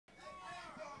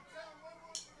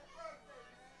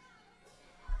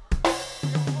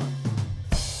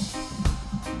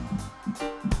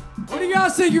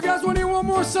guys think? You guys want to hear one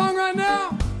more song right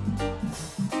now?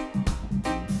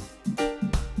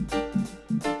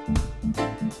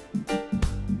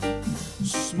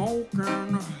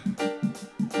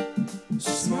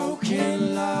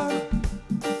 Smokin love,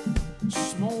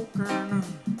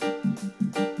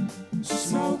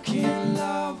 smokin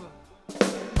love.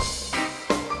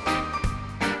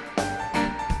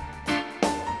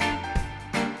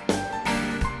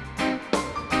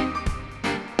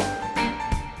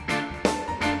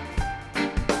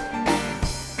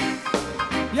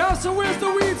 Yo, so where's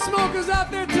the weed smokers out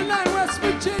there tonight? West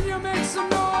Virginia, make some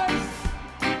noise.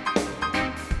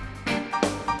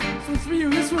 This one's for you.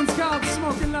 This one's called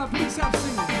Smokin Love. Please stop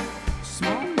singing.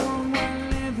 Small world we're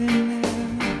living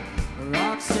in, a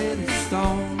rock city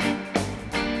stone.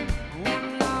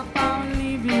 One life I'm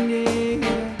leaving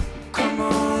here. Come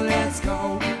on, let's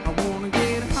go. I wanna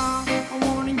get high, I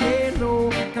wanna get low.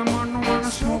 Come on, I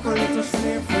wanna smoke a little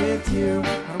spliff with you.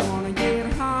 I wanna get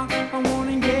high, I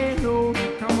wanna get low.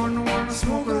 Come on, I wanna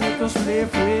smoke a little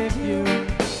spliff with you.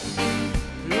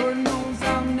 Lord knows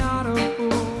I'm not a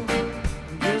fool,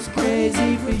 I'm just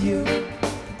crazy for you.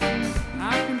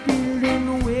 I can feel in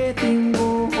the way things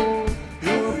go.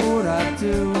 Lord, what I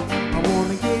do. I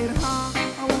wanna get high,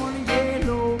 I wanna get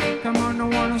low. Come on, I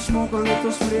wanna smoke a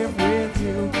little spliff with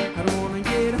you. I don't wanna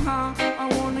get high, I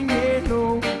wanna get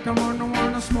low. Come on, I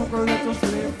wanna smoke a little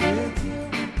spliff with you.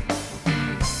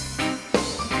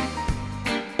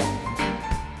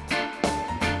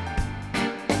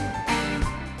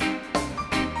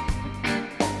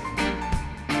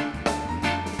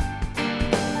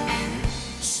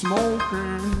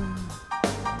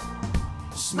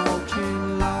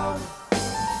 Smokin love,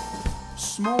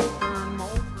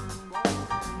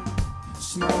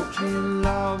 smokin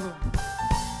love.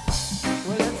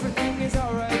 Well, everything is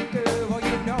alright, girl. Well,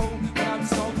 you know when I'm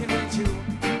smoking with you.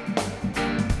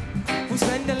 We'll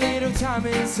spend a little time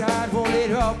inside, roll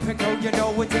it up, and go, you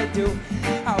know what to do.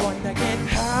 I wanna get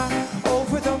high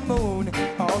over the moon.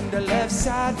 On the left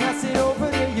side, pass it over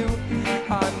to you.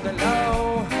 On the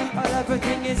low, well,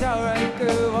 everything is alright,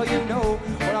 girl. Well, you know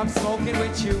when I'm smoking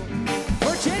with you.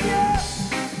 Virginia!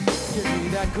 Give me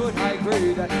that good high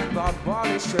grade, that my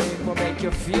body strain will make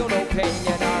you feel no pain,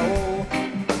 you know.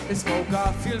 The smoke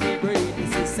I feel me breathe,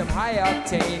 this is some high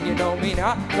octane, you know me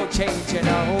not no change, you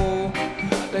know.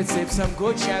 Let's sip some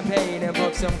good champagne and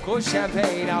pop some good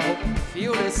champagne. I hope you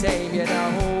feel the same, you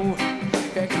know.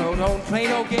 Echo, don't play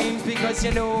no games because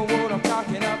you know what I'm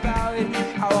talking about.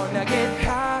 I wanna get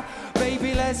high,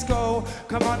 baby, let's go.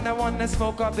 Come on, I wanna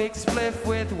smoke a big spliff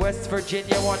with West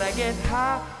Virginia. Wanna get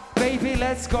high, baby,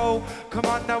 let's go. Come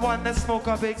on, I wanna smoke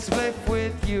a big spliff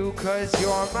with you, cause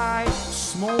you're my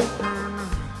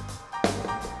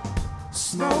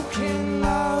Smokin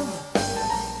love,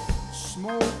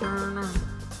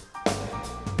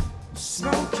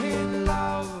 smokin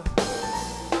love.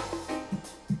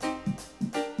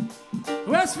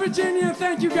 West Virginia,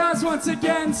 thank you guys once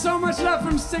again. So much love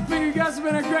from Stickman. You guys have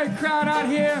been a great crowd out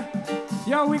here.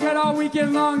 Yo, we got all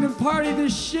weekend long to party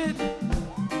this shit.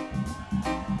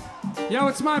 Yo,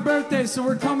 it's my birthday, so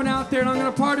we're coming out there and I'm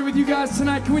gonna party with you guys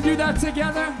tonight. Can we do that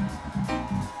together?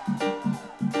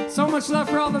 So much love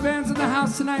for all the bands in the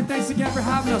house tonight. Thanks again for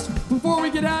having us. Before we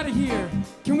get out of here,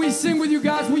 can we sing with you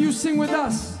guys? Will you sing with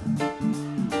us?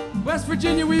 West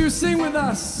Virginia, will you sing with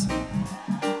us?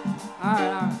 All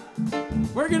right.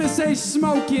 We're gonna say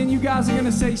smokin', you guys are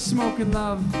gonna say smokin'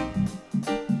 love.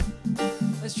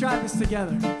 Let's try this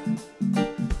together.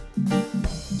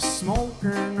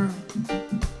 Smokin'.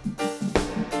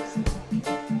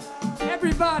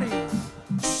 Everybody.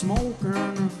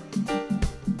 Smokin'.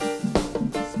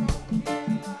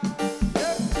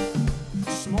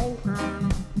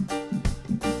 Smokin'.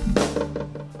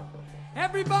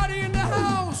 Everybody in the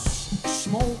house.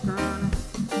 Smokin'.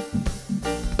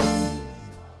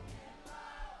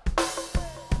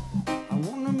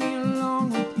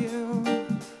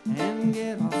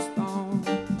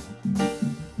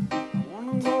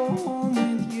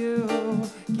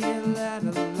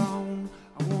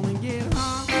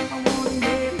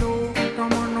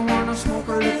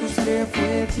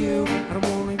 With you, I don't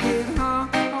wanna get high,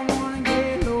 I wanna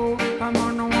get low. I'm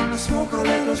on, I wanna smoke a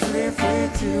little spliff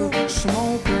with you.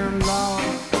 Smokin' love.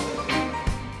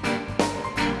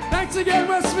 Thanks again,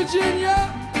 West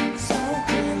Virginia.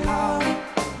 Smokin' love.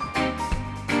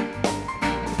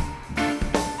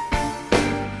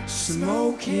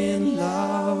 Smokin'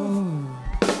 love.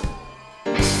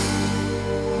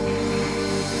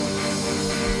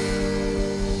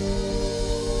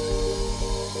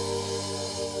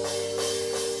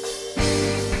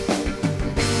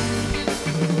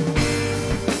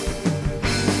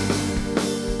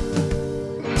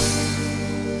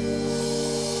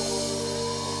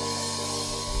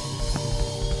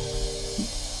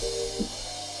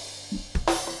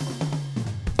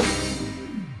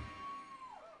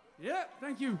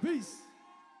 Thank you. Peace.